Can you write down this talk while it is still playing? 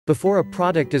Before a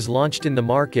product is launched in the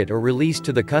market or released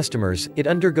to the customers, it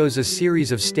undergoes a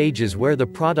series of stages where the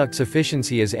product's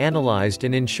efficiency is analyzed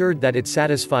and ensured that it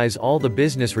satisfies all the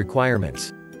business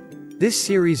requirements. This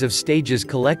series of stages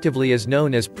collectively is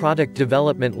known as Product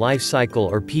Development Life Cycle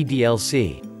or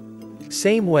PDLC.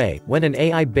 Same way, when an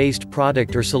AI-based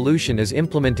product or solution is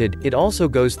implemented, it also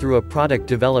goes through a product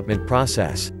development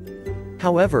process.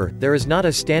 However, there is not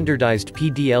a standardized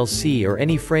PDLC or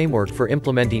any framework for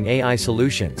implementing AI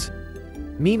solutions.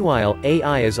 Meanwhile,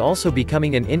 AI is also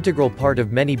becoming an integral part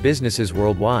of many businesses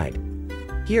worldwide.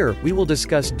 Here, we will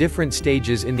discuss different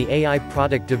stages in the AI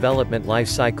product development life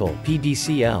cycle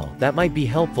 (PDCL) that might be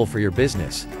helpful for your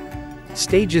business.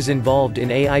 Stages involved in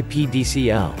AI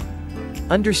PDCL.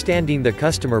 Understanding the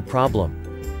customer problem.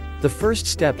 The first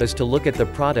step is to look at the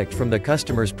product from the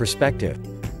customer's perspective.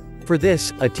 For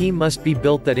this, a team must be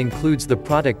built that includes the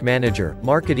product manager,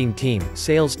 marketing team,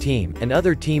 sales team, and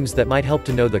other teams that might help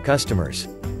to know the customers.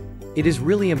 It is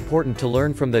really important to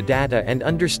learn from the data and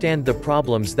understand the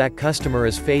problems that customer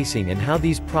is facing and how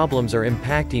these problems are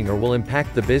impacting or will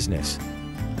impact the business.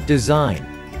 Design.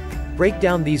 Break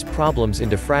down these problems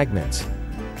into fragments.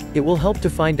 It will help to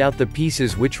find out the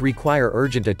pieces which require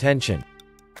urgent attention.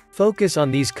 Focus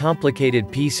on these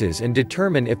complicated pieces and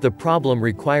determine if the problem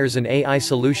requires an AI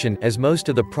solution, as most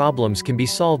of the problems can be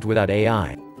solved without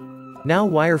AI. Now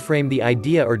wireframe the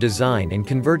idea or design and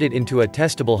convert it into a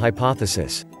testable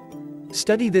hypothesis.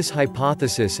 Study this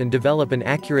hypothesis and develop an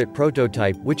accurate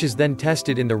prototype which is then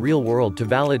tested in the real world to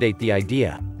validate the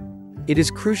idea. It is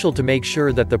crucial to make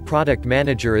sure that the product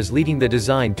manager is leading the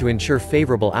design to ensure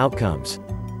favorable outcomes.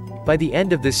 By the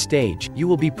end of this stage, you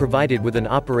will be provided with an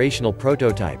operational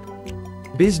prototype.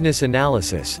 Business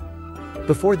analysis.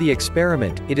 Before the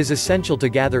experiment, it is essential to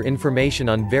gather information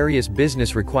on various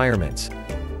business requirements.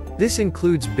 This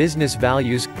includes business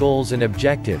values, goals and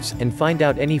objectives, and find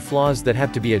out any flaws that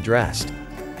have to be addressed.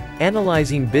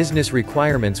 Analyzing business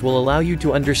requirements will allow you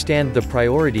to understand the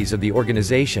priorities of the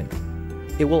organization.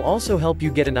 It will also help you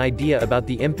get an idea about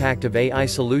the impact of AI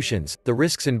solutions, the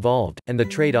risks involved, and the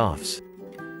trade-offs.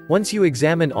 Once you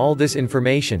examine all this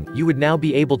information, you would now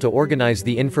be able to organize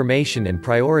the information and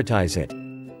prioritize it.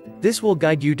 This will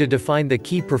guide you to define the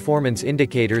key performance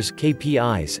indicators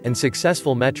 (KPIs) and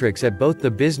successful metrics at both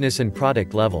the business and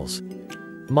product levels.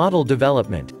 Model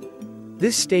development.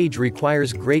 This stage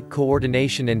requires great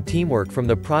coordination and teamwork from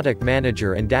the product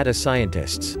manager and data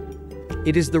scientists.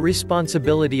 It is the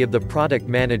responsibility of the product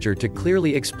manager to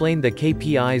clearly explain the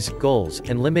KPIs, goals,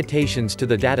 and limitations to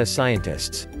the data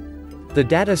scientists. The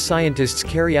data scientists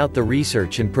carry out the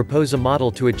research and propose a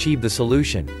model to achieve the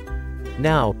solution.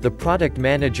 Now, the product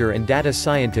manager and data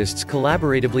scientists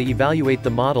collaboratively evaluate the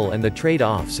model and the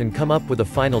trade-offs and come up with a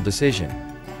final decision.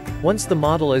 Once the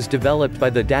model is developed by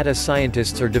the data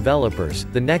scientists or developers,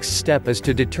 the next step is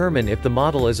to determine if the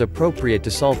model is appropriate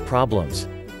to solve problems.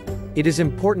 It is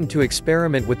important to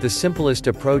experiment with the simplest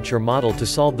approach or model to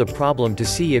solve the problem to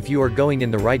see if you are going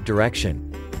in the right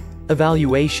direction.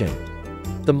 Evaluation.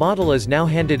 The model is now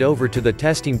handed over to the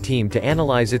testing team to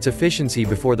analyze its efficiency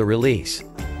before the release.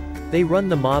 They run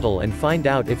the model and find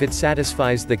out if it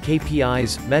satisfies the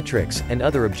KPIs, metrics, and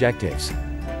other objectives.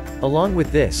 Along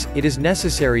with this, it is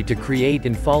necessary to create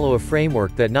and follow a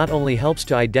framework that not only helps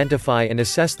to identify and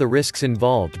assess the risks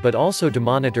involved but also to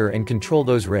monitor and control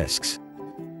those risks.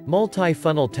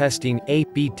 Multi-funnel testing,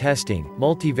 A/B testing,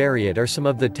 multivariate are some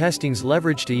of the testings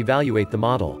leveraged to evaluate the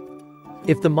model.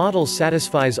 If the model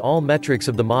satisfies all metrics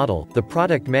of the model, the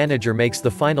product manager makes the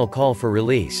final call for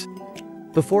release.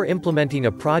 Before implementing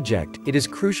a project, it is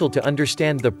crucial to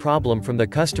understand the problem from the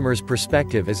customer's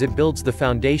perspective as it builds the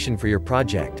foundation for your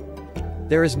project.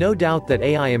 There is no doubt that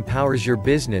AI empowers your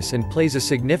business and plays a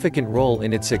significant role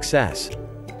in its success.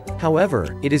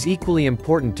 However, it is equally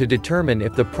important to determine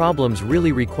if the problems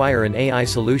really require an AI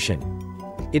solution.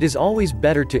 It is always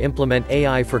better to implement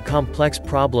AI for complex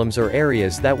problems or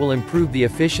areas that will improve the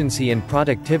efficiency and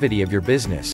productivity of your business.